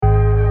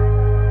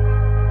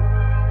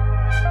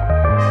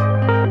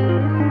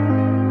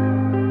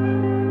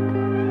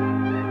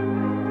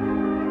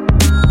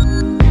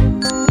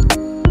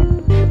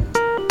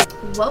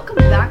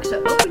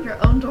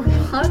own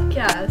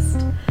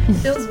podcast.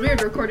 Feels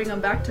weird recording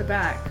them back to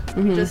back.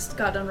 Mm-hmm. We just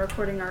got done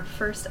recording our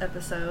first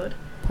episode.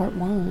 Part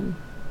one.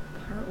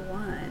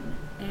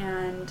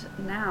 And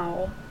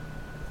now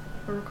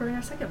we're recording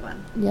our second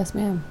one. Yes,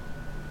 ma'am.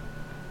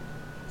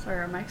 Sorry,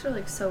 our mics are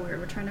like so weird.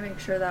 We're trying to make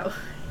sure that we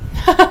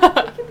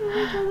can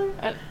hear each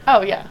other.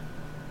 Oh, yeah.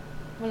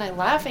 When I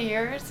laugh at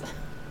yours.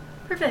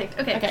 Perfect.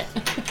 Okay.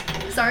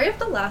 Sorry if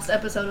the last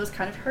episode was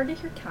kind of hard to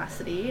hear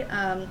Cassidy.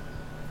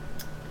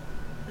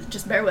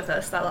 Just bear with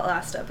us, that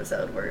last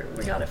episode.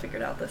 We got it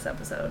figured out this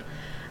episode.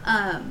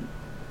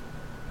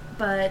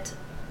 But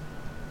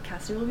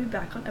Cassidy will be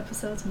back on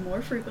episodes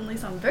more frequently,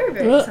 so I'm very,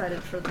 very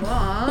excited for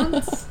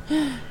those.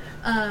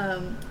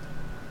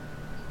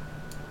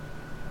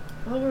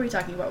 What were we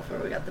talking about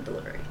before we got the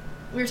delivery?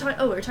 We were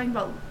talking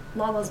about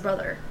Lala's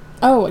brother.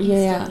 Oh,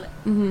 yeah.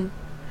 Mm-hmm.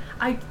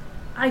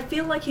 I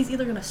feel like he's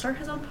either going to start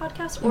his own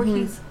podcast or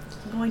he's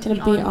going to be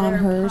on their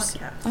hers.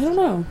 podcast. I don't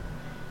know.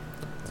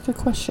 It's a good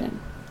question.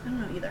 I don't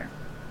know either.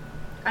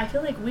 I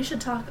feel like we should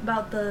talk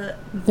about the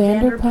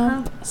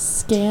Vanderpump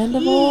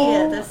scandal.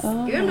 Yeah, the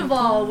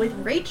scandal with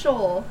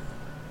Rachel.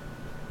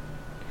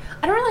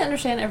 I don't really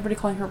understand everybody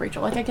calling her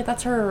Rachel. Like, I get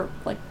that's her,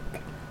 like,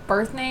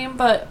 birth name,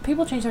 but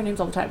people change their names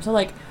all the time. So,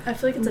 like, I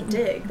feel like it's a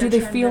dig. Do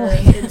they feel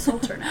like like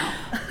insult her now?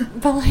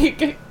 But,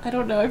 like, I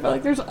don't know. I feel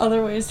like there's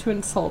other ways to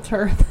insult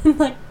her than,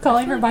 like,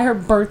 calling her by her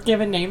birth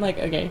given name. Like,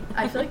 okay.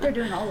 I feel like they're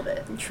doing all of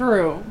it.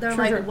 True. They're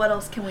true, like, true. what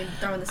else can we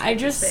throw in this? I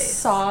just space?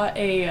 saw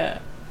a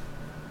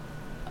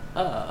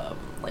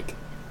like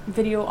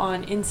video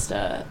on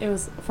Insta. It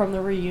was from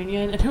the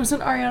reunion, and it was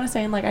an Ariana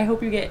saying, like, I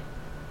hope you get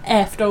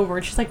effed over.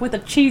 And she's like with a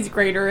cheese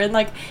grater, and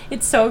like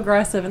it's so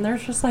aggressive, and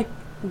there's just like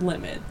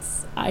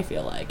limits, I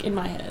feel like, in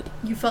my head.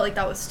 You felt like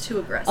that was too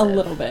aggressive. A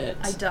little bit.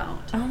 I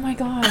don't. Oh my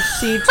gosh.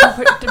 See,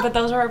 but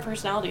those are our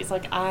personalities.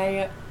 Like,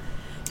 you're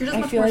just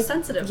much feel more like,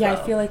 sensitive. Yeah,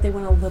 though. I feel like they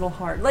went a little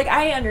hard. Like,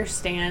 I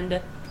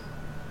understand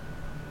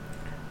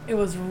it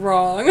was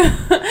wrong,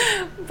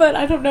 but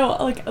I don't know,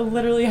 like,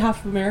 literally half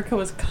of America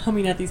was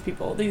coming at these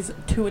people, these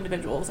two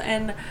individuals,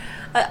 and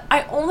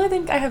I only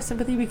think I have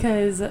sympathy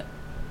because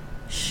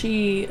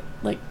she,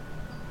 like,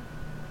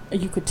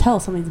 you could tell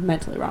something's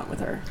mentally wrong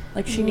with her.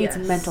 Like, she needs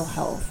mental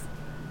health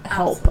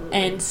help. Absolutely.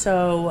 And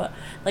so,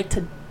 like,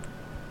 to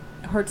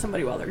hurt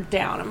somebody while they're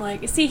down, I'm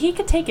like, see, he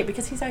could take it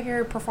because he's out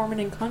here performing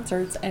in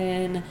concerts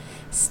and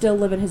still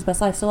living his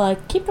best life, so,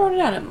 like, keep throwing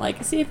it at him,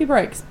 like, see if he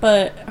breaks.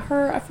 But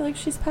her, I feel like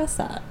she's past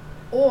that.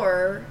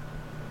 Or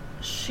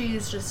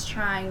she's just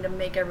trying to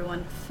make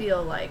everyone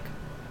feel like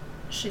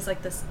she's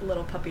like this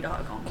little puppy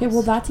dog almost. Okay,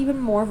 well, that's even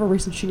more of a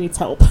reason she needs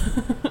help,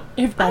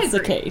 if that's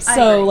the case. I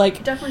So, agree.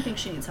 like, definitely think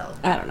she needs help.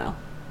 I don't know.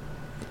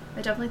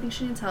 I definitely think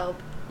she needs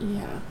help.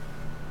 Yeah.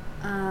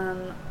 I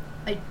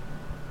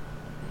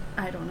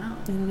don't know.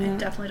 I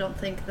definitely don't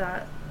think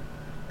that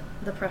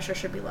the pressure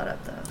should be let up,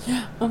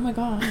 though. Oh my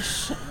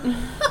gosh.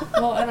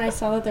 Well, and I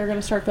saw that they're going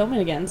to start filming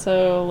again,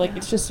 so, like,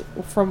 it's just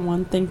from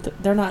one thing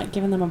they're not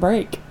giving them a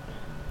break.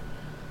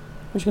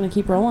 They're just going to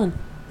keep rolling.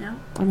 Yeah.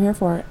 I'm here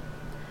for it.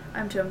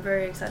 I'm too. I'm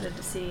very excited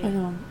to see. I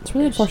know. It's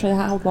really unfortunate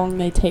how long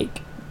they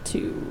take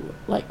to,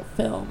 like,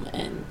 film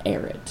and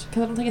air it.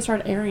 Because I don't think it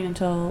started airing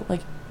until,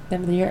 like, the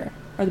end of the year.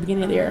 Or the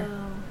beginning of the year.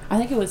 I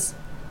think it was,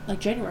 like,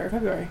 January or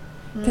February.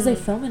 Because they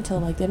film until,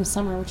 like, the end of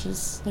summer, which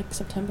is, like,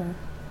 September.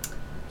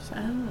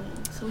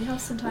 So we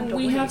have some time to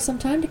wait. We have some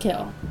time to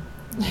kill.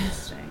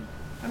 Interesting.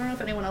 I don't know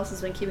if anyone else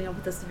has been keeping up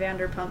with this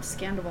Vanderpump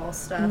scandal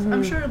stuff.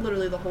 I'm sure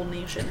literally the whole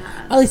nation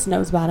has. At least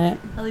knows about it.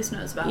 At least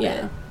knows about it.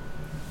 Yeah.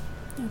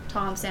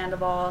 Tom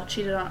Sandoval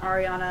cheated on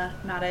Ariana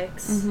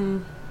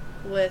Madix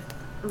with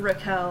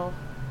Raquel,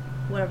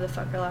 whatever the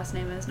fuck her last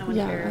name is. No one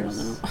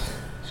cares.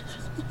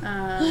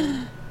 I don't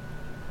know.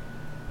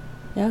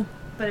 Yeah.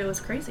 But it was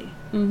crazy.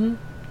 Yep.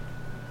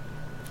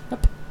 I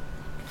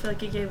feel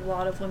like it gave a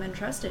lot of women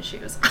trust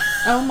issues.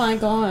 Oh my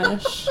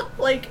gosh.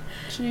 Like,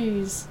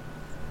 jeez.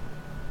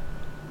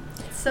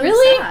 So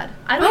really? sad.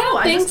 I don't know.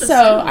 I think just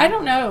so. assumed. I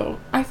don't know.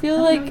 I feel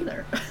like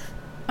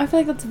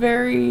that's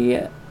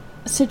very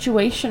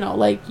situational.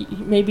 Like,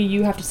 maybe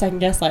you have to second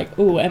guess, like,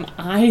 ooh, am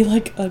I,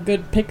 like, a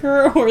good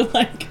picker? Or,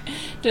 like,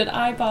 did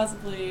I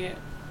possibly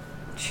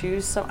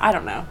choose some? I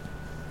don't know.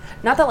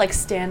 Not that, like,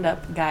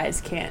 stand-up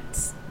guys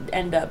can't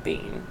end up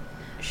being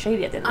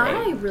shady at the end of the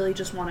day. I really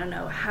just want to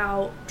know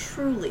how,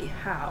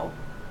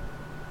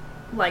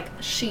 like,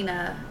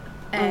 Sheena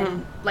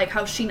and, like,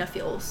 how Sheena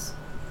feels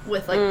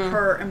with, like,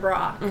 her and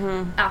Brock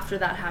after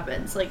that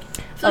happens. Like,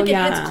 I feel like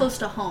it hits close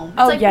to home. It's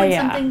like when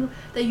something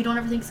that you don't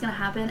ever think is going to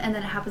happen, and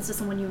then it happens to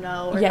someone you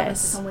know, or it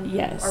happens to someone you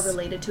are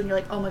related to, and you're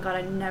like, oh my god,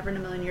 I never in a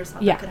million years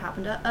thought that could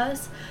happen to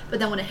us. But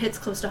then when it hits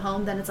close to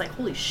home, then it's like,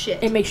 holy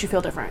shit. It makes you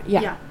feel different.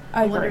 Yeah.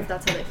 I wonder if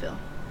that's how they feel.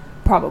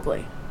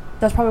 Probably.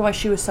 That's probably why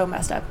she was so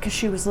messed up, because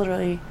she was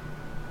literally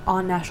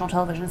on national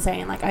television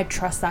saying, like, I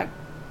trust that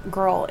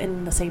girl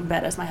in the same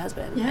bed as my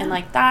husband. And,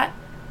 like, that,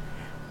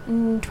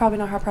 probably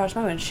not her proudest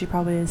moment. She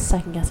probably is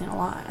second-guessing a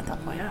lot at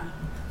that point. Yeah.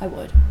 I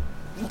would.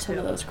 Me too. Some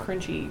of those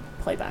cringy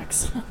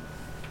playbacks.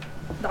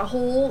 The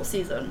whole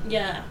season.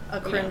 Yeah. A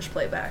cringe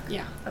playback.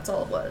 Yeah. That's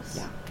all it was.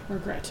 Yeah.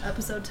 Regret.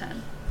 Episode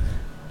 10.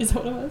 Is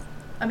that what it was?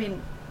 I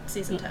mean,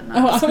 season 10.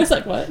 I was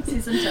like, what?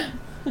 Season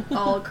 10.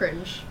 All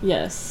cringe.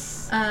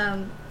 Yes.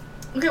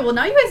 Okay, well,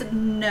 now you guys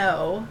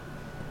know.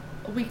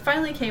 We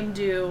finally came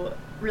to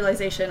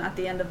realization at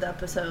the end of the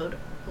episode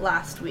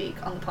last week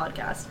on the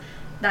podcast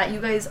that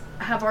you guys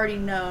have already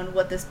known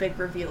what this big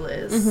reveal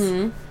is.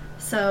 Mm-hmm.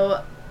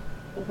 So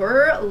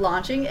we're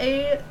launching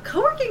a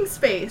co-working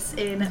space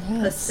in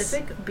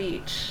Pacific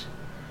Beach.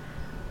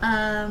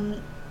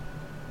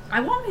 I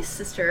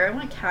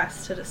want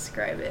Cass to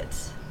describe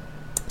it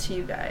to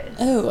you guys.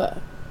 Oh,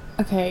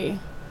 okay.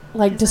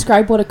 Like,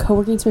 describe what a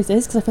co-working space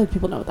is, because I feel like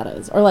people know what that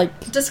is. Or,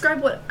 like...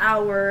 Describe what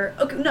our...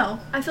 Okay,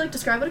 no. I feel like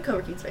describe what a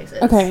co-working space is.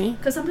 Okay.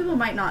 Because some people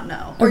might not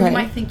know. Or you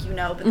might think you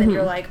know, but then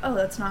you're like, oh,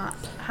 that's not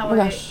how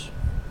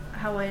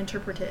I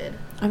interpreted.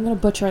 I'm going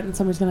to butcher it, and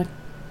somebody's going to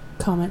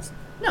comment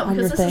on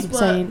your thing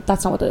saying,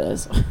 that's not what it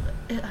is.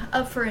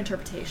 Up for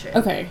interpretation.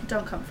 Okay.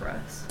 Don't come for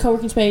us.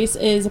 Co-working space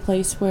is a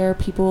place where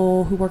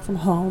people who work from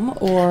home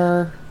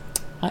or...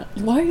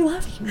 why are you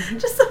laughing?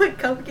 Just so what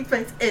co-working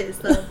space is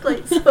the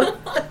place.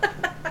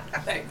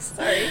 Thanks.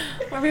 Sorry.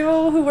 Where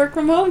people who work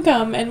from home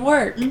come and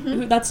work.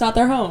 Mm-hmm. That's not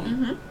their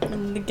home. Mm-hmm.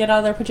 And get out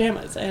of their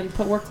pajamas and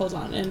put work clothes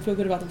on and feel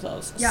good about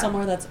themselves. Yeah.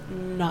 Somewhere that's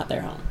not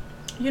their home.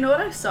 You know what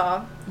I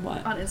saw?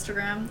 What? On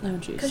Instagram? Oh,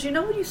 jeez. Because you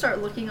know when you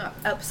start looking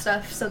up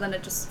stuff, so then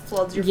it just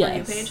floods your For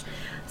You page?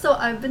 So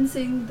I've been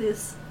seeing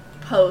this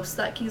post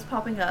that keeps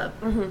popping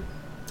up. Mm-hmm.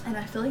 And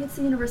I feel like it's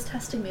the universe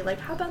testing me. Like,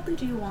 how badly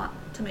do you want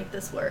to make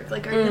this work?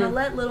 Like, are you going to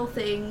let little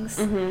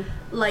things,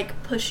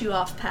 like, push you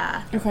off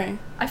path? Okay.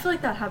 I feel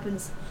like that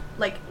happens,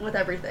 like, with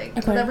everything.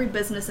 Okay. With every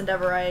business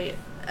endeavor I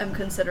am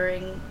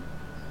considering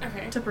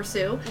to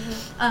pursue.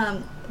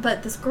 Mm-hmm.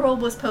 But this girl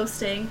was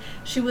posting,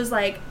 she was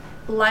like,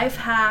 life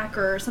hack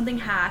or something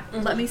hack,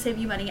 let me save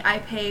you money. I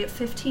pay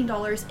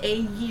 $15 a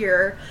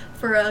year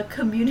for a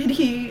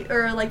community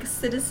or, like,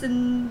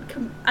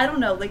 citizen, I don't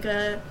know, like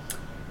a...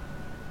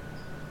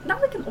 Not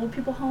like an old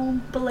people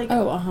home, but like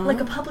like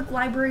a public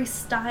library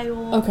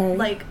style,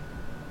 like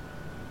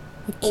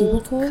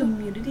old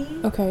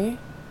community. Okay.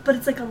 But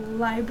it's like a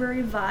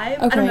library vibe.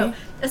 Okay. I don't know.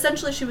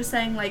 Essentially, she was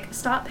saying like,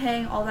 stop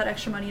paying all that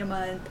extra money a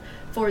month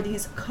for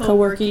these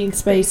co-working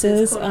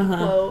spaces, quote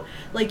unquote.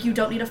 Like, you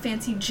don't need a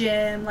fancy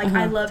gym. Like,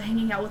 I love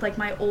hanging out with like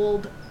my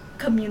old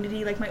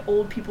community, like my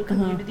old people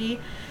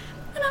community.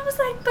 And I was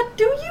like, but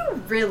do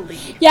you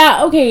really?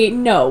 Yeah, okay,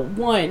 no.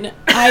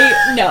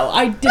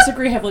 I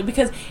disagree heavily,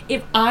 because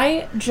if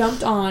I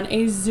jumped on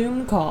a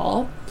Zoom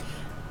call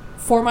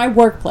for my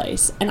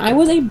workplace and I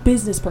was a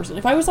business person,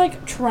 if I was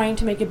like trying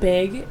to make it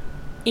big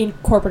in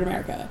corporate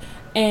America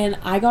and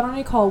I got on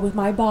a call with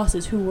my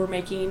bosses who were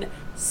making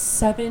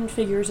 7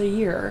 figures a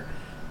year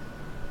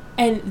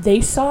and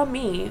they saw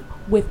me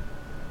with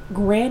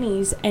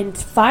grannies and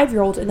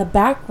 5-year-olds in the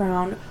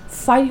background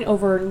fighting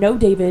over no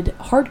David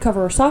hardcover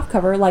or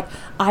softcover, like,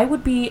 I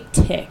would be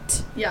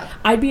ticked. Yeah.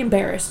 I'd be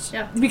embarrassed.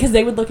 Yeah. Because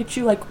they would look at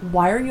you like,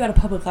 why are you at a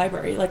public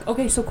library? Like,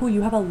 okay, so cool,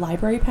 you have a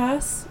library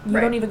pass? You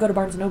don't even go to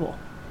Barnes & Noble.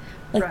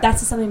 Like,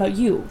 that's something about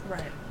you.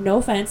 Right. No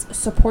offense,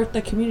 support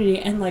the community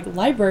and, like,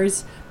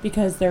 libraries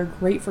because they're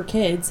great for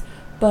kids,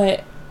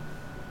 but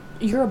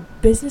you're a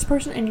business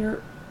person and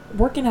you're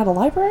working at a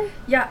library?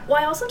 Yeah.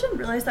 Well, I also didn't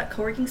realize that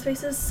co-working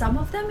spaces, some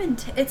of them,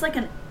 it's like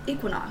an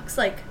Equinox,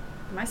 like,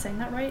 am I saying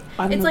that right?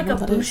 It's like a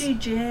bougie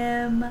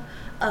gym,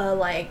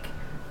 like,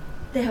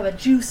 they have a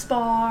juice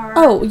bar.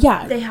 Oh,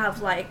 yeah. They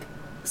have, like,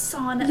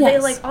 sauna. Yes. They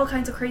have, like, all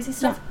kinds of crazy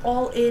stuff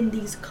all in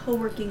these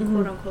co-working,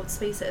 quote-unquote,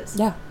 spaces.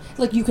 Yeah.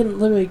 Like, you can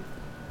literally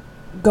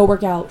go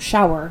work out,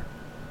 shower,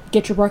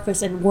 get your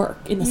breakfast, and work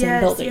in the same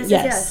building.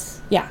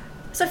 Yes. Yeah.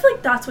 So I feel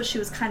like that's what she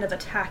was kind of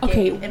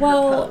attacking in her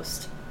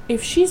post.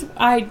 If she's...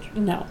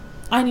 No.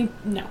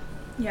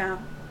 Yeah.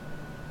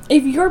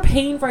 If you're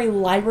paying for a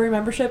library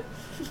membership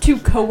to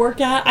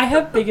co-work at, I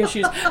have big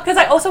issues. Because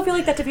I also feel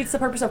like that defeats the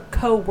purpose of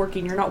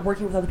co-working. You're not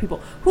working with other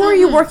people. Who are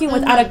you working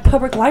with at a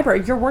public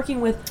library? You're working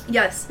with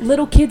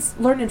little kids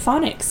learning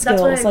phonics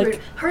skills. That's what I agree.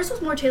 Hers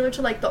was more tailored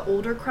to, like, the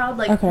older crowd,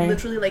 like,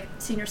 literally, like,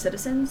 senior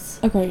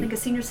citizens. Okay. Like a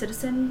senior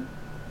citizen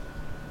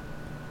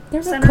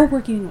They're not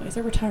co-working anyways.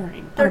 They're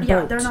retiring. They're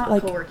not,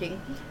 like,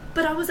 co-working.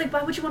 But I was like,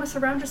 why would you want to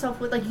surround yourself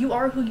with, like, you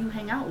are who you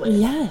hang out with.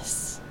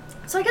 Yes.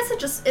 So I guess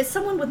it's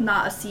someone with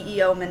not a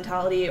CEO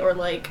mentality or,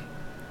 like,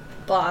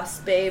 boss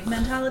babe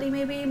mentality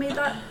maybe made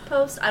that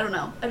post. I don't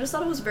know. I just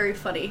thought it was very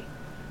funny.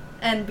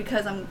 And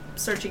because I'm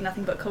searching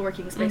nothing but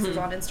co-working spaces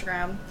on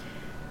Instagram,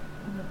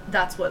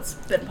 that's what's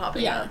been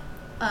popping up.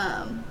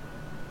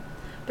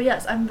 But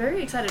yes, I'm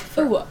very excited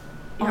for...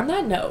 on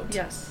that note.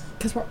 Yes.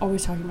 Because we're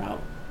always talking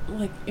about,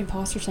 like,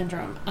 imposter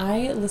syndrome.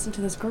 I listened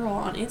to this girl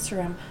on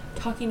Instagram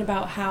talking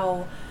about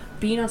how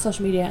being on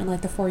social media and,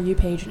 like, the For You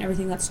page and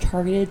everything that's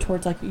targeted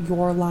towards, like,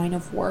 your line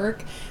of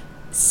work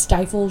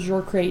stifles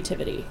your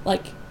creativity.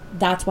 Like,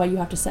 that's why you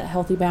have to set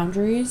healthy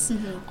boundaries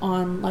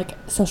on, like,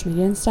 social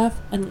media and stuff.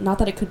 And not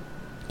that it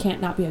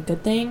can't not be a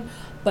good thing,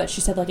 but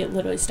she said, like, it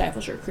literally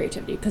stifles your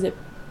creativity because it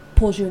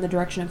pulls you in the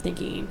direction of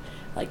thinking,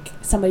 like,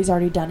 somebody's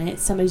already done it,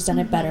 somebody's done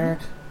it better,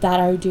 that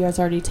idea's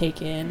already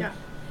taken,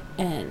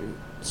 and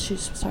she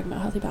was talking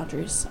about healthy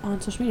boundaries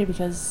on social media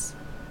because,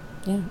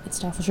 yeah, it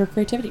stifles your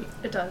creativity.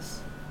 It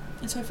does.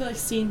 And so I feel like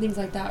seeing things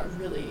like that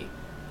really,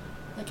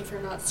 like, if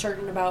you're not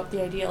certain about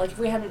the idea, like, if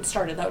we hadn't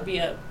started, that would be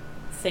a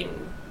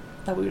thing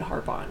that we would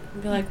harp on.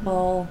 And be like,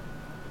 well,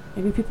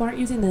 maybe people aren't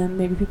using them.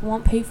 Maybe people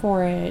won't pay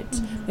for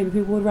it. Maybe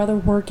people would rather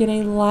work in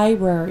a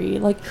library.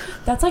 Like,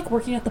 that's like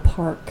working at the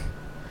park.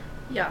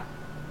 Yeah.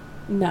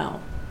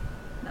 No.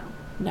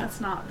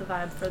 That's not the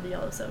vibe for the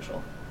Yellow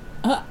Social.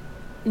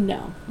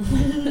 No.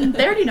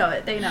 They already know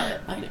it. They know it.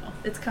 I know.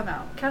 It's come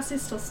out.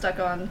 Cassie's still stuck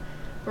on,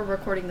 we're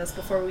recording this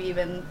before we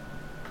even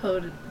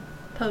posted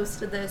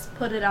this,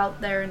 put it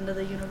out there into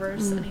the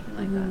universe, anything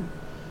like that.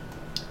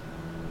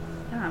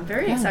 Yeah, I'm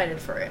very excited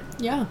for it.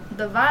 Yeah.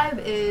 The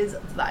vibe is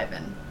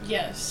vibin'.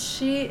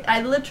 Yes.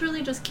 I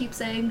literally just keep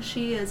saying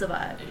she is a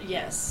vibe.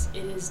 Yes,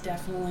 it is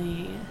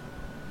definitely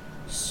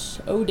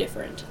so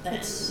different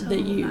than so the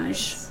huge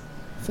nice.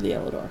 For the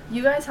Yellow Door.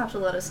 You guys have to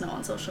let us know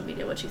on social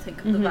media what you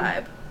think of the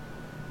vibe,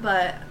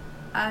 but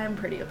I'm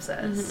pretty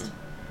obsessed.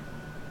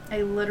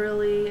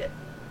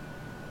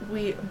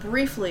 We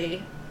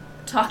briefly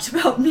talked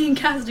about me and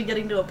Cassidy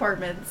getting to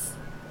apartments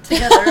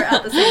together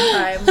at the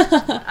same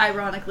time.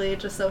 Ironically,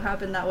 it just so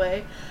happened that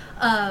way.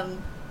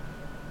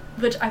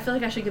 Which I feel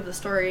like I should give the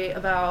story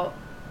about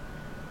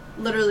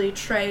literally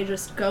Trey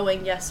just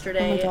going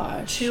yesterday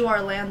to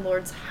our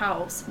landlord's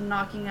house,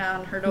 knocking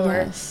on her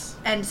door,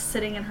 and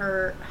sitting in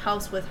her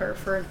house with her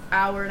for an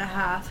hour and a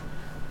half.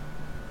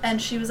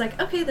 And she was like,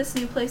 okay, this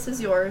new place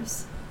is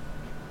yours.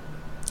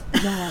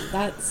 Yeah,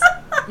 that's...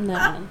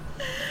 no.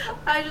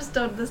 I just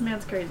don't... This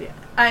man's crazy.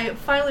 I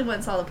finally went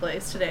and saw the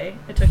place today.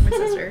 I took my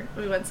sister.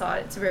 We went and saw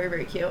it. It's very,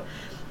 very cute.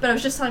 But I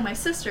was just telling my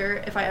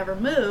sister, if I ever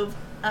move,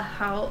 a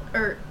house...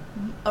 or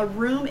a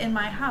room in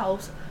my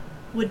house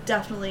would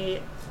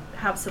definitely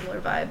have similar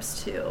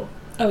vibes to...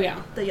 Oh,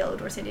 yeah. The Yellow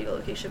Door San Diego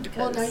location because...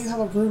 Well, now you have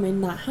a room in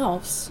that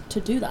house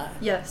to do that.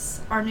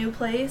 Yes. Our new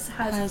place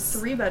has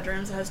 3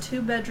 bedrooms. It has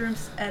 2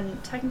 bedrooms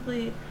and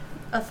technically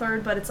a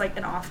third, but it's like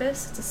an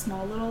office. It's a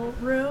small little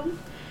room.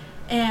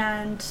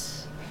 And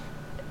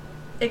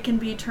it can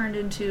be turned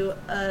into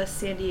a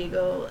San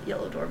Diego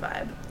Yellow Door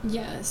vibe.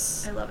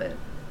 Yes. I love it.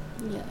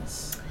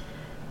 Yes.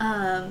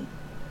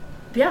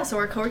 Yeah, so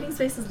our co-working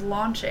space is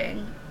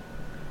launching.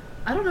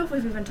 I don't know if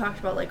we've even talked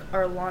about, like,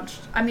 our launch.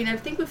 I mean, I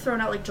think we've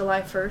thrown out, like,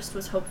 July 1st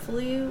was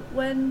hopefully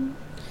when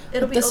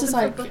it'll be open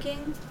for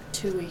booking.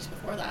 2 weeks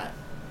before that.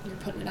 You're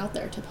putting it out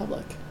there to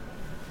public.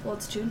 Well,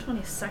 it's June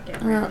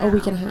 22nd right now. A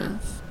week and a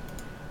half.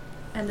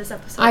 And this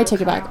episode I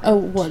take it back. Oh,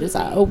 what is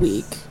that? A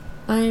week.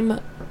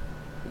 I'm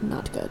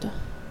not good.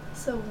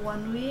 So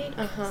 1 week?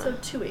 So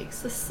 2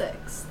 weeks. The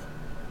 6th.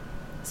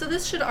 So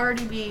this should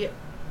already be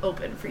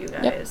open for you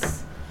guys.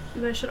 Yep.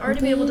 You guys should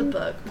already be able to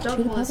book.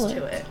 Don't hold us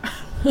to it.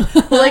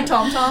 We're like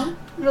TomTom.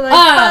 We're like,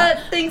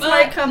 but things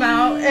might come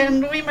out,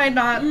 and we might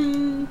not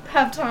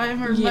have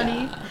time or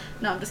money.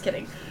 No, I'm just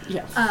kidding.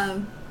 Yeah.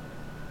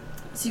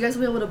 So you guys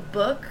will be able to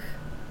book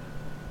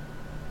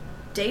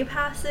day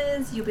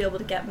passes. You'll be able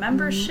to get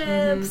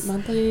memberships.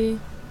 Monthly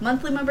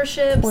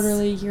memberships.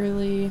 Quarterly,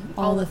 yearly,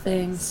 all the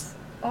things.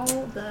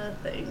 All the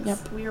things.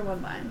 Yep. We are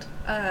one mind.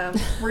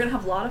 We're going to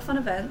have a lot of fun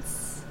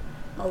events.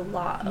 A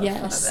lot of fun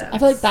events. I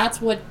feel like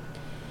that's what...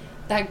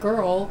 That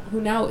girl, who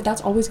now,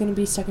 that's always going to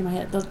be stuck in my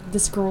head.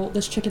 This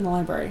chick in the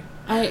library.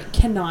 I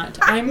cannot.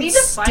 I'm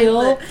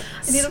still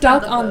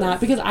stuck on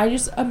that because I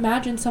just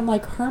imagine some,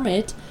 like,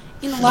 hermit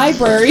in the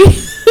library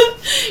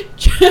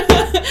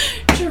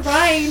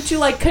trying to,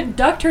 like,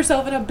 conduct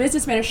herself in a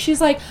business manner.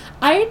 She's like,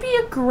 I'd be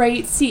a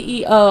great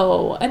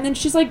CEO. And then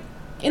she's like,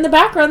 in the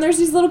background, there's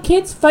these little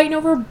kids fighting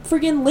over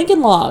freaking Lincoln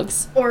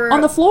logs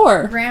on the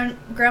floor.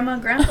 Grandma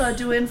and Grandpa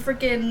doing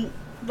freaking,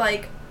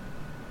 like,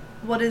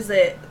 what is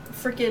it?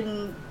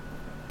 Freaking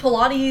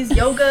Pilates,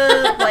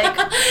 yoga, like...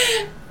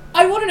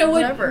 I want to know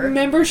what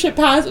membership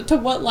pass to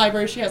what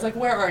library she has. Like,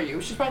 where are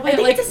you? She's probably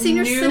at, like,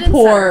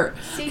 Newport.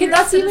 Okay,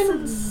 that's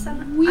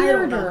even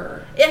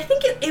weirder. I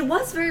think it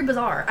was very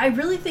bizarre. I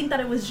really think that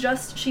it was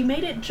just... She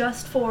made it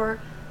just for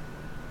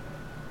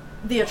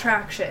the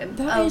attraction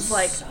of,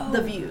 like,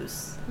 the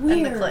views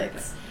and the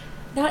clicks.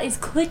 That is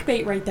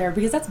clickbait right there,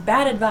 because that's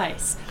bad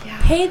advice. Yeah.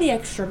 Pay the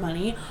extra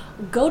money.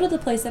 Go to the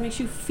place that makes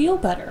you feel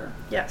better.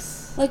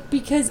 Yes. Like,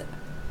 because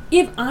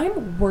if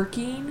I'm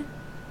working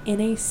in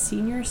a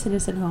senior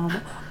citizen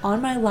home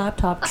on my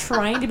laptop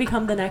trying to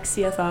become the next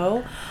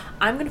CFO,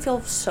 I'm going to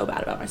feel so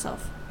bad about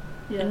myself.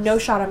 Yes. And no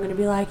shot I'm going to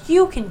be like,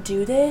 you can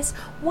do this.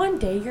 One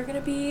day you're going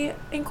to be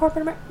in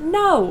corporate America.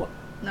 No.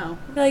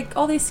 Like,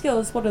 all these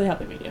skills, what are they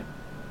helping me do?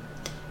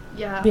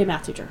 Yeah. Be a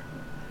math teacher.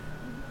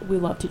 We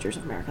love Teachers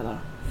of America, though.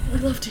 We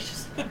love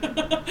teachers.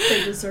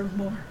 They deserve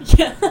more.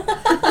 Yeah.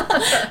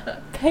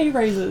 Pay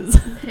raises.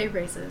 Pay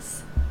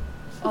raises.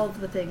 All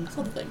of the things.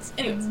 All the things.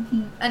 Anyways.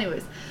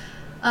 Anyways.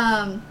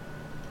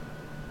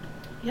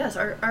 Yes,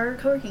 our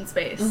co-working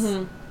space.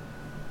 Mm-hmm.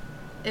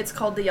 It's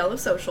called the Yellow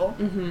Social.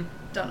 Mm-hmm.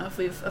 Don't know if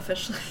we've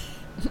officially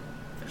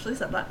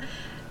said that.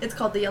 It's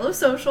called the Yellow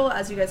Social,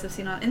 as you guys have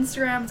seen on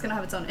Instagram. It's going to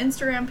have its own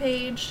Instagram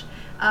page.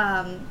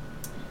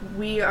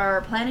 We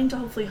are planning to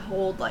hopefully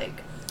hold,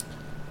 like,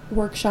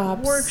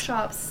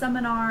 workshops,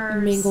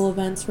 seminars, mingle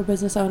events for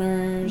business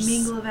owners.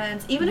 Even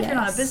if you're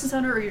not a business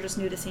owner or you're just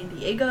new to San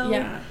Diego.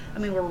 Yeah. I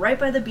mean, we're right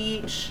by the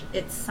beach.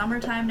 It's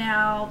summertime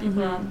now.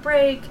 People are on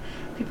break.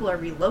 People are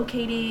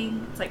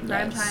relocating. It's like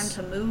prime time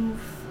to move.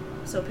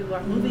 So people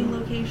are moving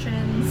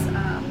locations.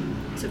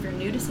 So if you're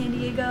new to San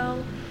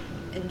Diego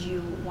and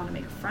you want to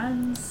make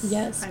friends,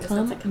 find a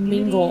sense of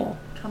community,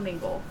 come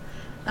mingle.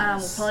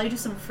 We'll probably do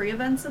some free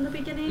events in the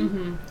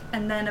beginning,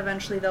 and then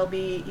eventually there'll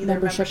be either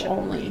membership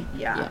only.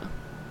 Yeah.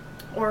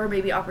 Or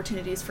maybe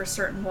opportunities for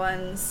certain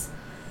ones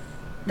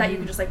that you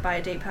can just like buy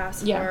a day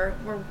pass for.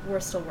 We're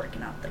still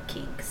working out the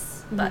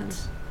kinks,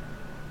 but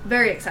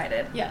very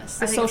excited. Yes.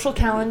 The social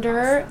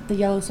calendar, the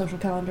yellow social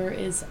calendar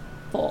is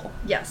full.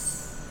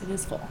 Yes. It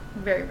is full.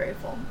 Very, very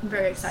full. I'm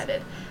very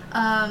excited.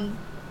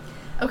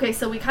 Okay,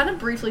 so we kind of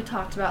briefly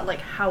talked about like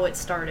how it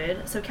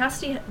started. So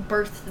Cassidy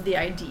birthed the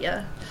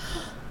idea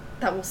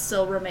that will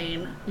still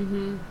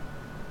remain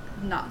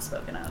not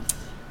spoken of.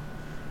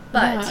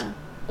 But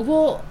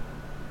well,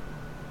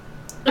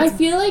 I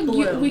feel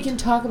like we can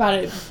talk about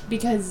it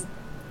because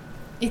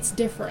it's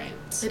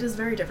different. It is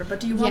very different, but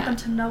do you want them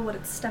to know what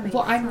it's stemming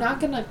from? Well, I'm not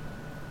going to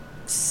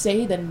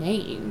say the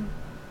name.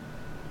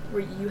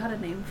 You had a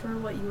name for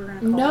what you were going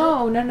to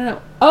call it?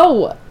 No.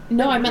 Oh,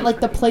 no, I meant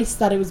like the place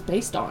that it was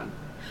based on.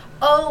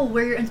 Oh,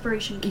 where your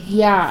inspiration came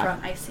from.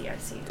 I see.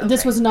 Okay.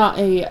 This was not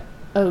a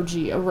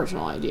OG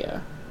original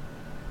idea.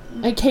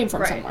 It came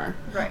from somewhere.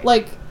 Right.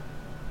 Like,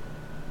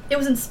 it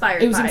was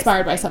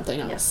inspired by something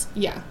else.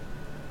 Yeah.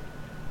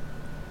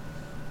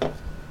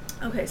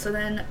 Okay, so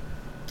then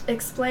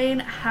explain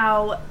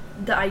how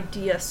the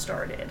idea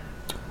started.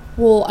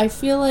 Well, I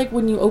feel like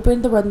when you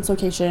opened the Redlands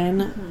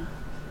location,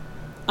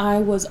 I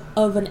was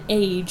of an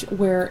age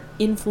where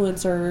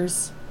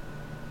influencers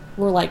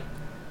were like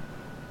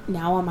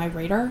now on my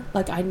radar.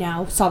 Like, I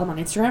now saw them on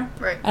Instagram.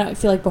 Right. And I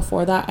feel like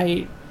before that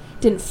I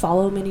didn't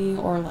follow many,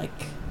 or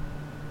like,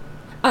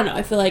 I don't know,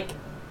 I feel like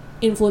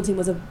influencing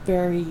was a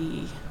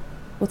very,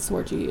 what's the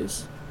word you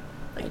use?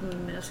 Like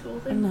minuscule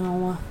thing?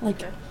 No,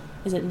 like,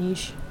 is it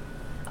niche?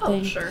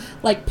 Oh, sure.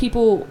 Like,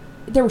 people,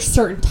 there were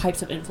certain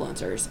types of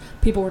influencers.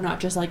 People were not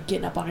just like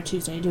getting up on a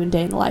Tuesday and doing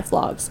day in the life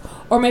vlogs.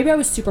 Or maybe I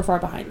was super far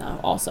behind though,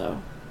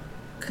 also.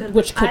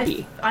 Which could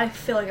be. I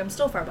feel like I'm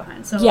still far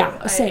behind, so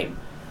yeah, same.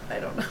 I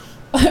don't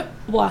know.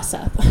 Well, ask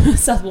Seth.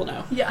 Seth will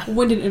know. Yeah.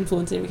 When did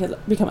influencing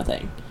become a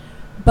thing?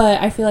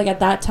 But I feel like at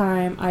that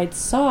time I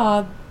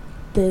saw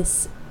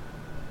this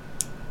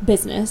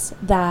business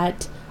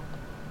that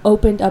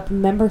opened up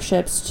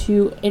memberships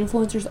to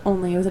influencers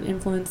only. It was an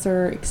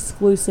influencer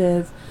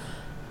exclusive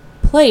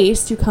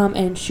place to come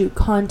and shoot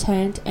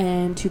content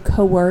and to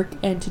co-work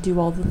and to do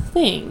all the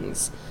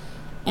things.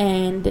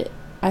 And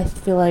I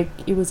feel like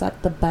it was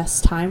at the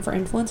best time for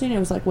influencing. It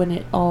was like when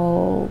it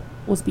all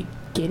was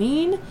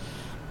beginning.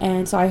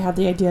 And so I had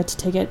the idea to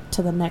take it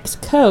to the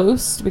next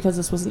coast, because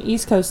this was an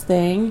East Coast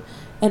thing,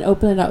 and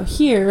open it out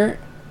here.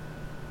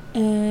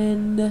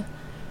 And,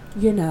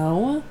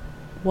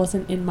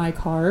 wasn't in my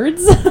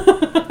cards.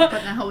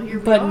 But now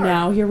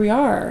here we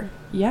are.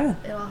 Yeah.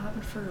 It all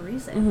happened for a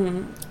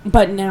reason.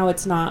 But now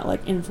it's not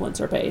like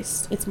influencer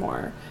based. It's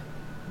more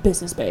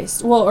business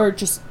based. Well, or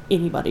just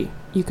anybody.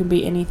 You can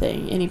be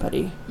anything,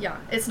 anybody. Yeah.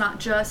 It's not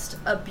just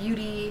a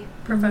beauty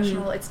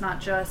professional. It's not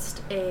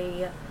just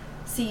a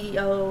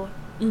CEO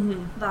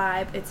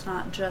vibe. It's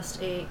not just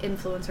a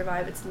influencer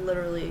vibe. It's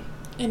literally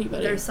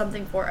anybody. There's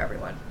something for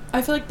everyone.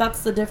 I feel like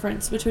that's the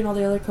difference between all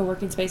the other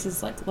co-working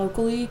spaces, like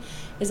locally,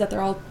 is that they're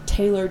all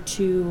tailored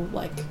to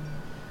like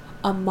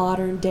a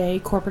modern day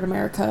corporate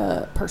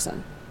America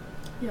person.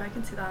 Yeah, I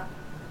can see that.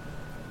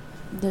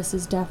 This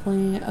is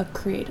definitely a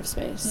creative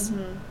space.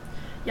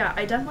 Yeah,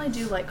 I definitely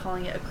do like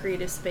calling it a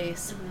creative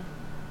space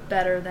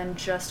better than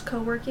just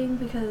co-working,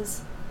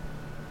 because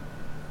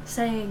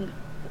saying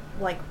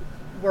like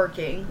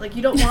working, like,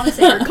 you don't want to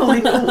say you're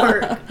going to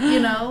work,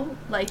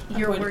 like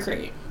you're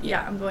working.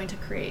 Yeah, I'm going to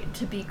create,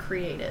 to be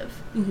creative.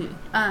 So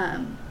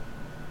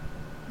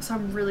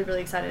I'm really,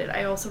 really excited.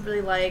 I also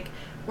really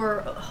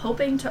we're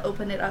hoping to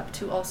open it up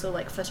to also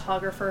like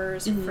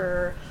photographers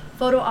for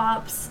photo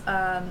ops.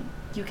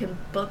 You can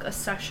book a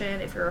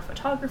session if you're a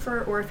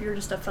photographer, or if you're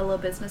just a fellow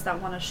business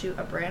that want to shoot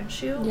a brand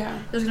shoot. Yeah.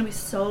 There's going to be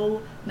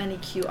so many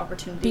cute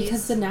opportunities.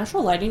 Because the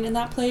natural lighting in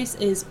that place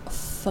is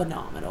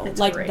phenomenal. It's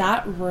like, great.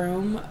 That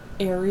room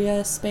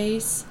area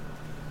space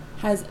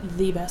has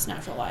the best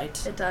natural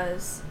light. It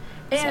does.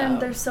 And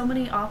there's so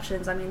many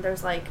options. I mean,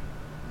 there's like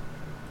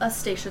a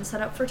station set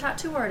up for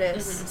tattoo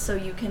artists. So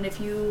you can, if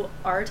you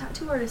are a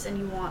tattoo artist and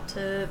you want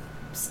to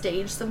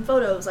stage some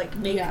photos, like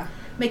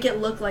make it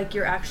look like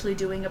you're actually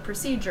doing a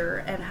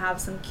procedure and have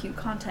some cute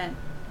content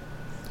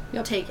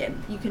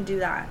taken. You can do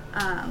that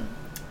at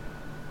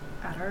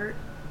our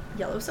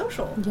yellow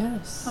social.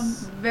 Yes. I'm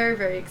very,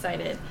 very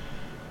excited.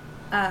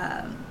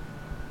 I'm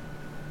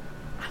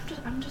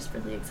just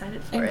really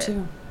excited for it. Me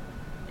too.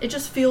 It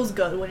just feels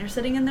good when you're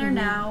sitting in there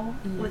now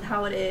with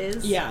how it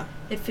is. Yeah.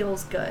 It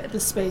feels good.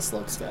 The space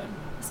looks good.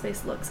 The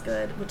space looks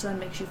good, which then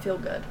makes you feel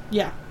good.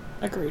 Yeah.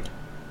 Agreed.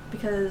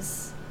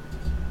 Because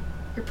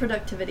your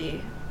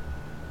productivity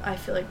I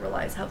feel like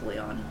relies heavily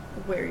on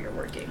where you're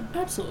working.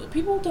 Absolutely.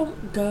 People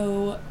don't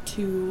go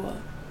to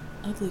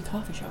ugly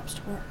coffee shops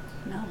to work.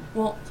 No.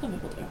 Well, some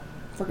people do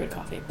for good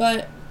coffee,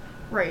 but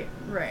right.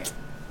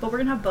 But we're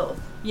gonna have both.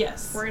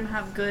 Yes. We're gonna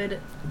have good.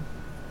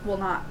 Well,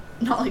 not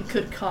like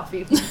good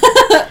coffee.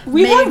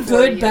 We have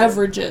good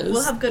beverages.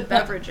 We'll have good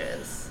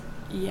beverages.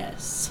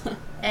 Yes.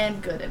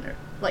 And good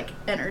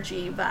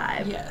energy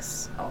vibe.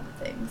 Yes. All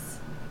the things.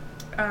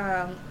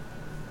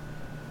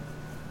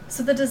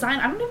 So the design,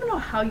 I don't even know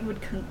how you would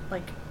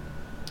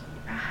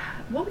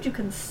what would you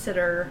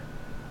consider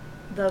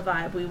the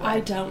vibe we want? I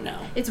don't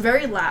know. It's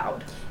very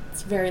loud.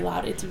 It's very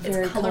loud. It's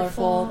very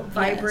colorful,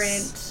 vibrant.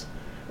 Yes.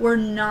 We're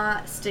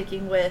not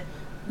sticking with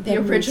the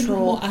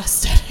original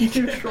aesthetic.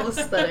 neutral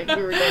aesthetic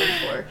we were going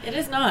for. It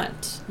is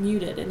not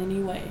muted in any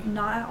way.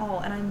 Not at all,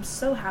 and I'm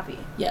so happy.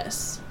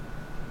 Yes.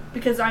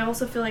 Because I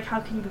also feel like, how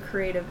can you be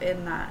creative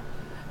in that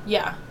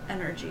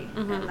energy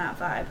and that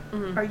vibe?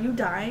 Mm-hmm. Are you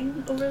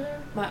dying over there?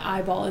 My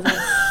eyeball is on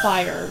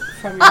fire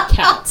from your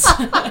cats.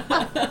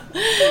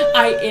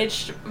 I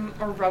itched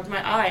or rubbed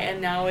my eye,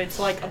 and now it's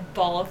like a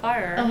ball of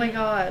fire. Oh my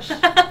gosh. Do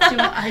you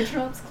want eye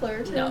drops,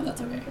 Claritin? No,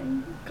 that's okay.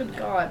 Good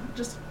God.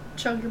 Just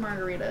chug your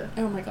margarita.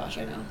 Oh my gosh,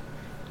 I know.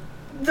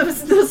 The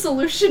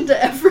solution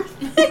to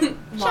everything.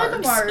 Chug a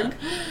marg.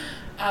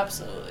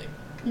 Absolutely.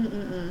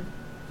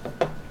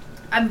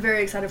 I'm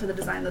very excited for the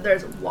design. That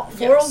there's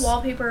floral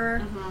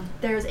wallpaper. Mm-hmm.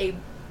 There's a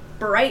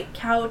bright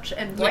couch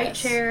and bright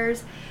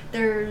chairs.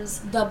 There's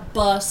the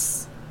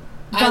bus.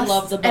 I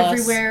love the bus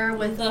everywhere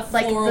with the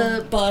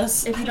floral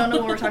bus. If you don't know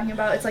what we're talking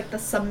about, it's like the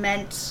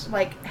cement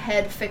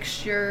head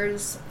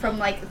fixtures from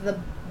the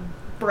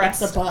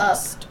breast the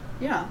bust. Up.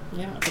 Yeah.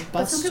 Yeah, the bust.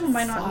 But some people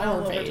might not know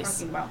what vase. we're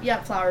talking about.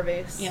 Yeah, flower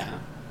vase. Yeah.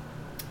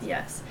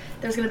 Yes.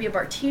 There's going to be a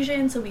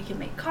bartesian so we can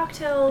make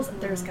cocktails. Mm-hmm.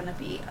 There's going to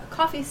be a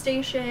coffee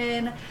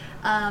station.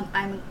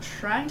 I'm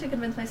trying to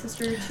convince my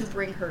sister to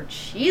bring her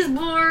cheese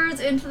boards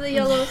into the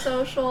yellow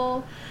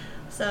social.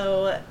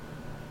 So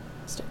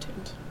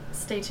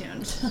stay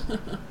tuned.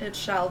 It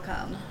shall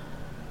come.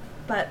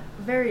 But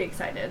very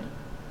excited.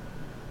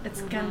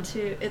 It's going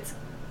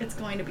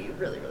to be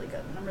really, really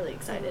good, and I'm really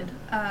excited.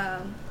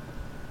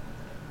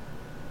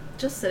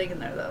 Just sitting in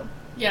there though.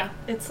 Yeah.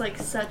 It's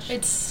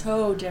it's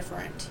so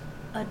different.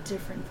 A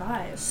different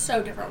vibe.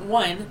 So different.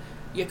 One,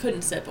 you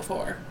couldn't sit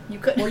before. You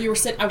couldn't. Or I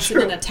was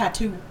sitting in a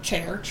tattoo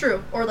chair.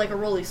 True. Or a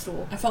rolly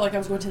stool. I felt like I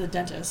was going to the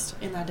dentist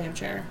in that damn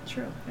chair.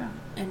 True, yeah.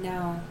 And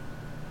now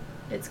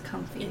it's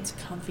comfy.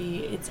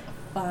 It's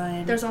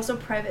fun. There's also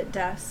private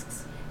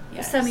desks.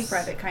 Yes.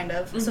 Semi-private kind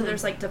of. Mm-hmm. So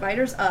there's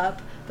dividers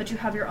up, but you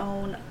have your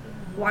own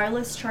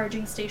wireless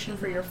charging station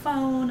for your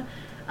phone.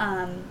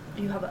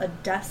 You have a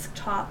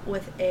desktop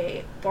with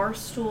a bar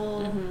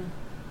stool. Mm-hmm.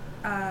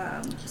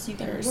 So you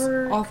can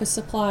work. Office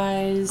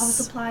supplies,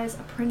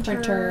 a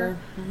printer.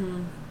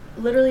 Mm-hmm.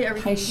 Literally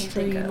everything you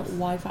can think of.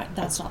 Wi-Fi.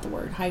 That's not the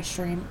word. High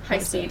speed. Yeah.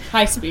 Streaming.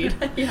 High speed,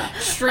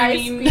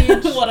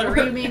 streaming, whatever.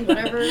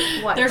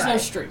 Wi-Fi. There's no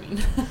streaming.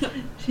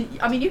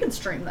 I mean, you can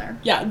stream there.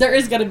 Yeah, there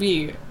is going to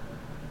be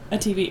a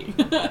TV.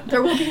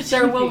 There will be a TV.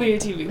 There will be a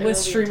TV with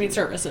streaming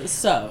services,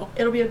 so.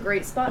 It'll be a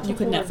great spot to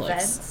hold Netflix.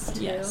 Events,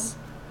 too. Yes.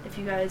 If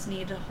you guys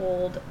need to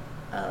hold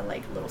a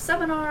little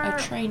seminar, a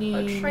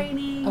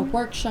training, a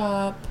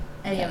workshop,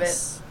 any of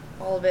it,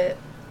 all of it,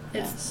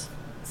 it's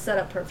set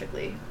up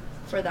perfectly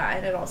for that,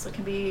 and it also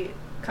can be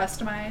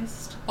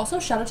customized. Also,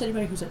 shout out to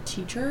anybody who's a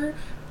teacher.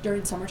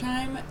 During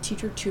summertime,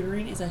 teacher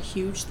tutoring is a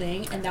huge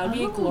thing, and that would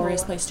be a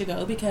glorious place to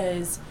go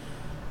because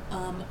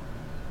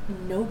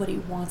nobody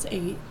wants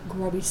a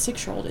grubby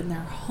 6-year-old in their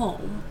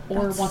home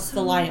or wants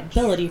the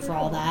liability for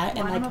all that.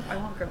 Well, and I don't know if I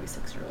want grubby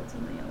 6-year-olds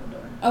in the yellow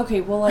door.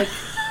 Okay, well,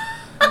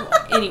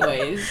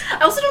 anyways.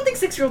 I also don't think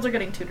 6-year-olds are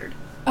getting tutored.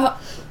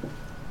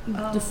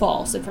 The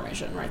false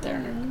information right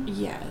there.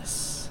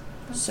 Yes.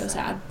 That's so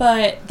sad.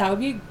 But that would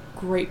be a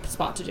great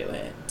spot to do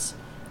it.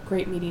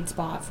 Great meeting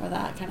spot for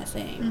that kind of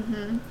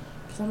thing.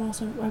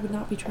 Because I would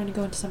not be trying to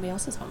go into somebody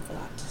else's home for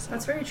that. So.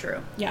 That's very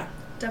true. Yeah.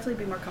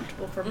 Definitely be more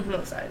comfortable for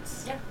both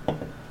sides. Yeah.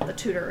 The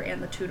tutor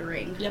and the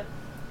tutoring. Yep.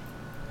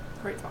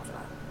 Great spot for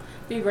that.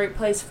 Be a great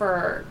place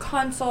for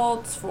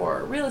consults,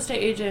 for real estate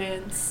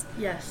agents.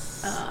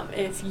 Yes.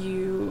 If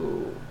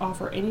you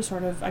offer any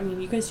sort of,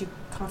 you guys do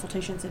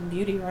consultations in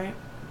beauty, right?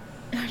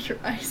 Your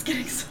eye's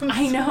getting so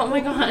I know, oh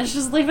my gosh,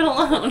 just leave it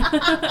alone.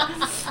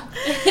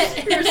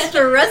 You're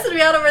stressing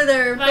me out over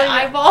there. My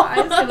eyeball.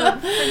 Eye's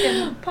gonna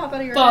freaking pop out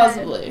of your head.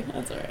 Possibly.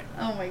 That's alright.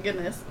 Oh my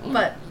goodness.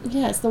 But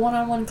yes, the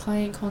one-on-one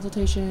client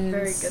consultations.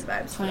 Very good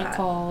vibes. Client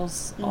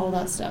calls, all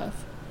that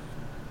stuff.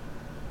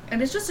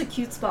 And it's just a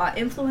cute spot.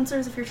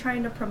 Influencers, if you're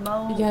trying to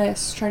promote.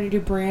 Yes, trying to do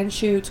brand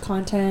shoots,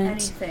 content.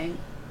 Anything.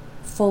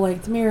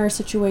 Full-length mirror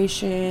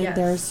situation. Yes.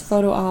 There's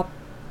photo op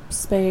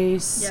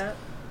space. Yep.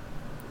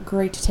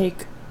 Great to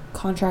take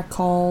contract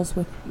calls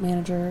with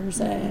managers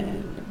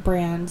and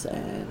brands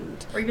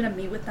and... Or even a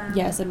meet with them.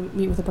 Yes, and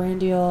meet with a brand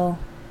deal.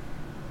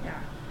 Yeah.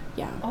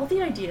 Yeah. All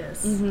the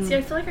ideas. Mm-hmm. See,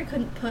 I feel like I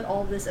couldn't put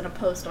all this in a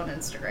post on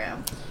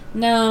Instagram.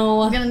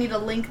 No. I'm going to need to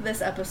link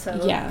this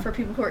episode for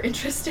people who are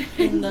interested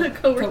in the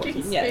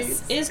co-working space.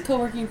 Yes. Is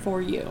co-working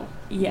for you?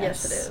 Yes.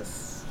 Yes, it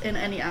is. In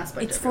any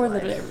aspect it's of your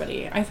life. It's for literally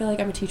everybody. I feel like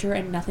I'm a teacher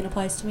and nothing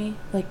applies to me.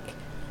 Like,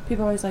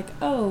 people are always like,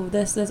 oh,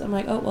 this. I'm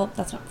like, oh, well,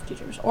 that's not for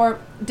teachers. Or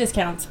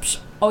discounts. Psh,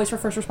 always for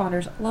first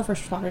responders. Love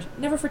first responders.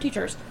 Never for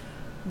teachers.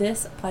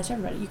 This applies to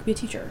everybody. You could be a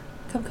teacher.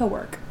 Come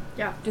co-work.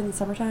 Yeah. During the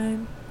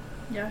summertime.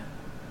 Yeah.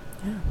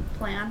 Yeah.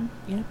 Plan.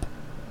 Yep.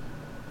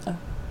 So.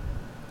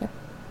 Yep.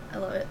 I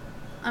love it.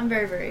 I'm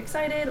very, very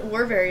excited.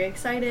 We're very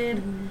excited.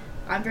 Mm-hmm.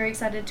 I'm very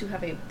excited to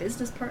have a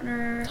business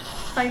partner.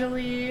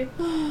 Finally.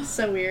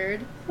 So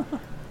weird.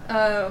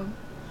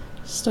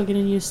 Still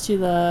getting used to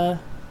the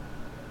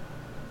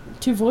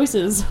 2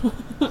 voices.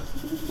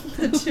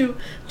 The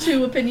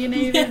two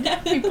opinionated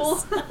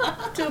people.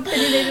 2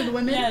 opinionated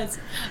women. Yes.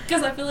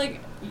 Because I feel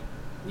like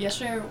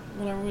yesterday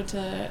when I went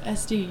to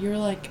SD, you were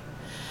like,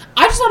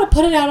 I just want to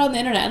put it out on the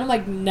internet. And I'm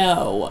like,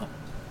 no.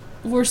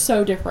 We're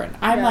so different.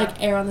 I'm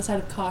like, err on the side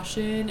of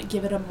caution,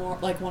 give it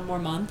one more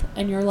month.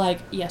 And you're like,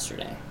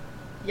 yesterday.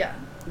 Yeah.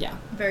 Yeah.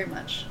 Very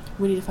much.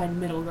 We need to find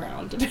middle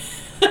ground.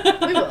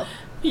 We will.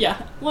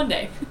 Yeah. One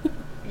day.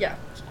 Yeah.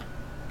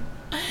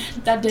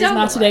 That day's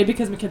not today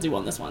because Mackenzie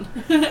won this one.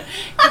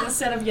 Because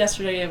instead of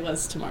yesterday, it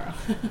was tomorrow.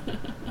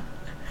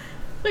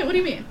 Wait, what do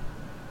you mean?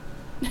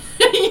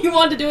 You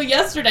wanted to do it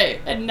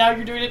yesterday, and now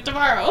you're doing it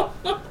tomorrow.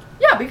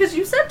 Yeah, because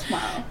you said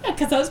tomorrow. Yeah,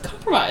 because that was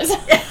compromise.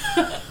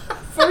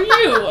 For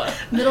you.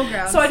 Middle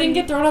ground. So I didn't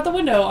get thrown out the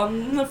window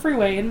on the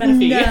freeway in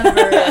Menifee.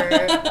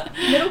 Never.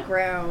 Middle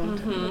ground.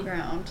 Mm-hmm. Middle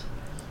ground.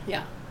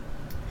 Yeah.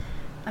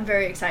 I'm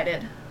very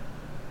excited.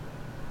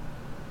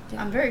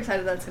 Yeah. I'm very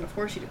excited that it's going to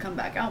force you to come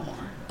back out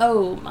more.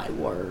 Oh, my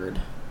word.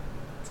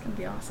 It's going to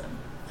be awesome.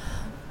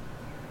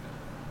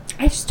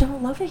 I just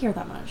don't love it here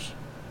that much.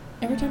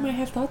 Every time I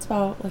have thoughts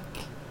about, like,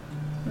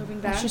 moving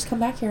back, let's just come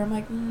back here, I'm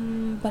like,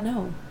 but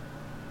no.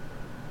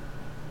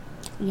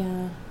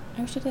 Yeah.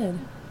 I wish I did.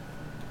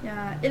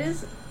 Yeah, it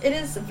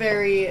is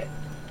very,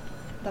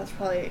 that's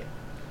probably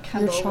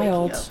Kendall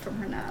waking up from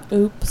her nap.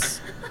 Oops.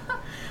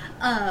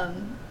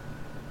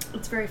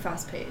 It's very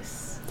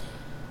fast-paced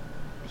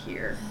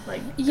here.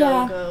 Like,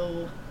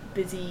 go,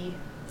 busy.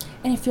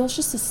 And it feels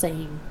just the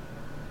same.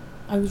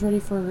 I was ready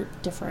for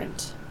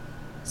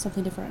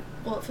something different.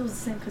 Well, it feels the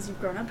same because you've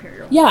grown up here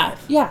your whole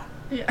life. Yeah.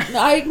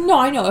 I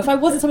know. If I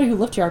wasn't somebody who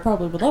lived here, I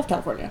probably would love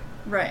California.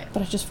 Right.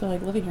 But I just feel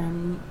like living here,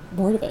 I'm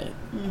bored of it.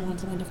 I want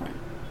something different.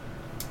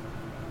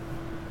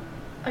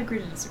 Agree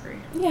to disagree.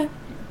 Yeah.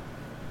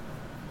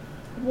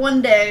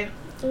 One day,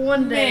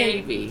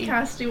 maybe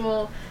Cassidy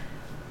will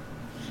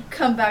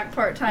come back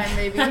part-time,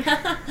 maybe.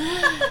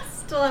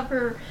 Still have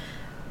her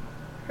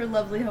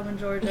lovely home in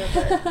Georgia,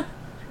 but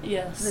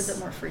yes, visit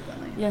more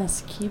frequently.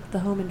 Yes, keep the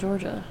home in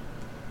Georgia.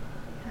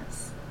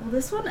 Yes. Well,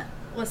 this one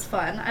was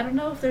fun. I don't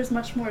know if there's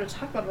much more to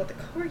talk about the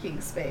co-working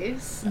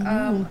space.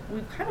 Mm-hmm.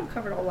 We've kind of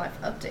covered all life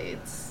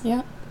updates.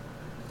 Yeah.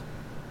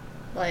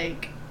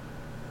 Like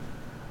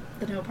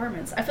the new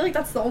apartments. I feel like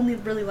that's the only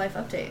really life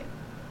update.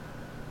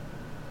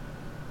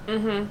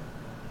 Mm-hmm.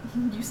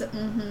 You said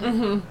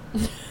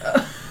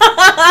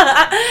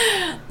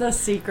The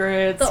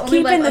secrets. The only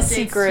Keeping life the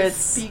secrets.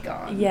 To speak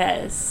on.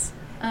 Yes.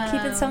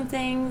 Keeping some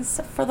things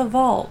for the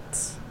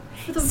vault.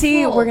 We're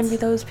going to be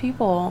those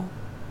people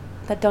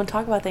that don't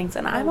talk about things,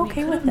 and I'm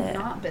okay with it.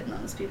 Not been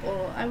those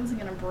people. I wasn't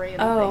going to bring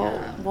anything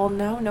up. Well,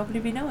 no, nobody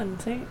be knowing.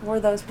 See, we're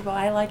those people.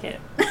 I like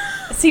it.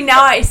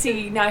 Now I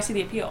see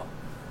the appeal.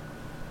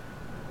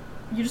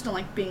 You just don't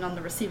like being on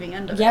the receiving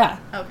end of it. Yeah.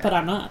 Okay. But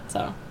I'm not,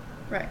 so.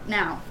 Right.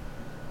 Now.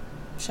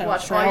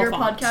 Watch all your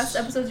podcast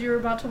episodes you're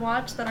about to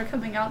watch that are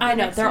coming out. I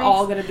know. They're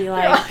all going to be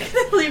like,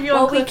 leave you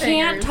on we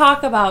can't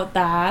talk about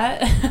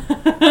that.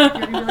 You're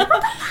going to be like,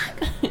 what the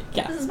fuck?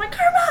 Yeah. This is my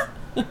karma.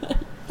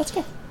 That's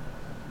good.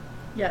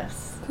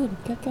 Yes. Good.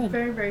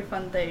 Very, very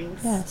fun things.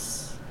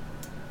 Yes.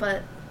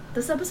 But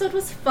this episode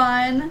was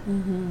fun.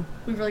 Mm-hmm.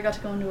 We really got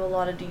to go into a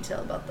lot of detail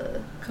about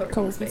the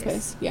co-working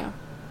space. Yeah.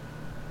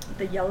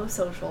 The Yellow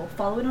Social.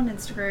 Follow it on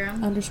Instagram.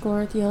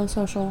 _ the Yellow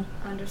Social.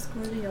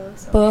 _ the Yellow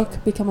Social.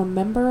 Book. Become a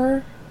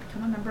member.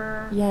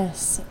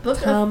 Yes.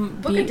 Book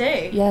a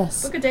day.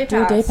 Yes. Book a day pass.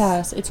 Do a day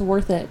pass. It's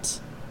worth it.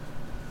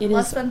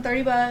 Less than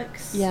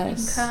 $30. Yes. You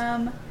can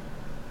come.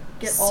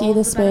 Get all See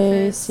the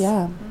space. Benefits.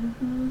 Yeah.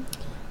 Mm-hmm.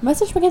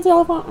 Message Mackenzie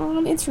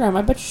on Instagram.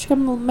 I bet you should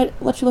come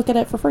let you look at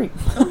it for free.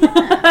 Oh,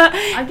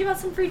 yeah. I'll give out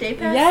some free day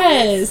passes.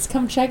 Yes.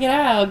 Come check it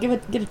out.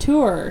 Get a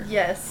tour.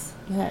 Yes.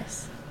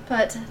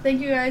 But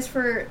thank you guys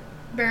for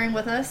bearing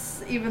with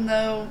us, even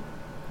though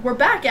we're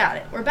back at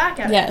it.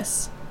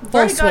 Yes. We've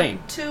already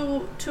got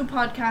two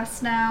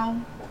podcasts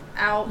now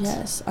out.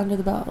 Yes, under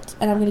the belt.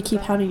 And I'm going to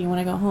keep hounding you when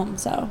I go home,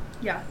 so.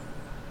 Yeah.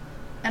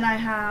 And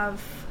I'm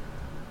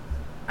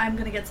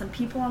going to get some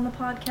people on the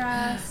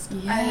podcast.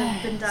 Yes. I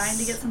have been dying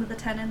to get some of the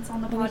tenants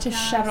on the podcast. We need to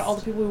shout out all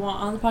the people we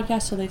want on the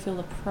podcast so they feel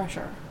the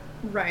pressure.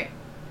 Right.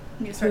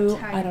 You need to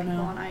start tagging people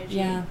on IG.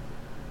 Yeah.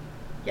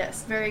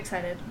 Yes, very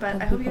excited.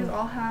 But I hope you guys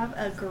all have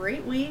a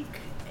great week.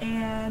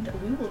 And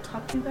we will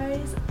talk to you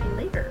guys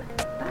later.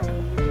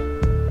 Bye.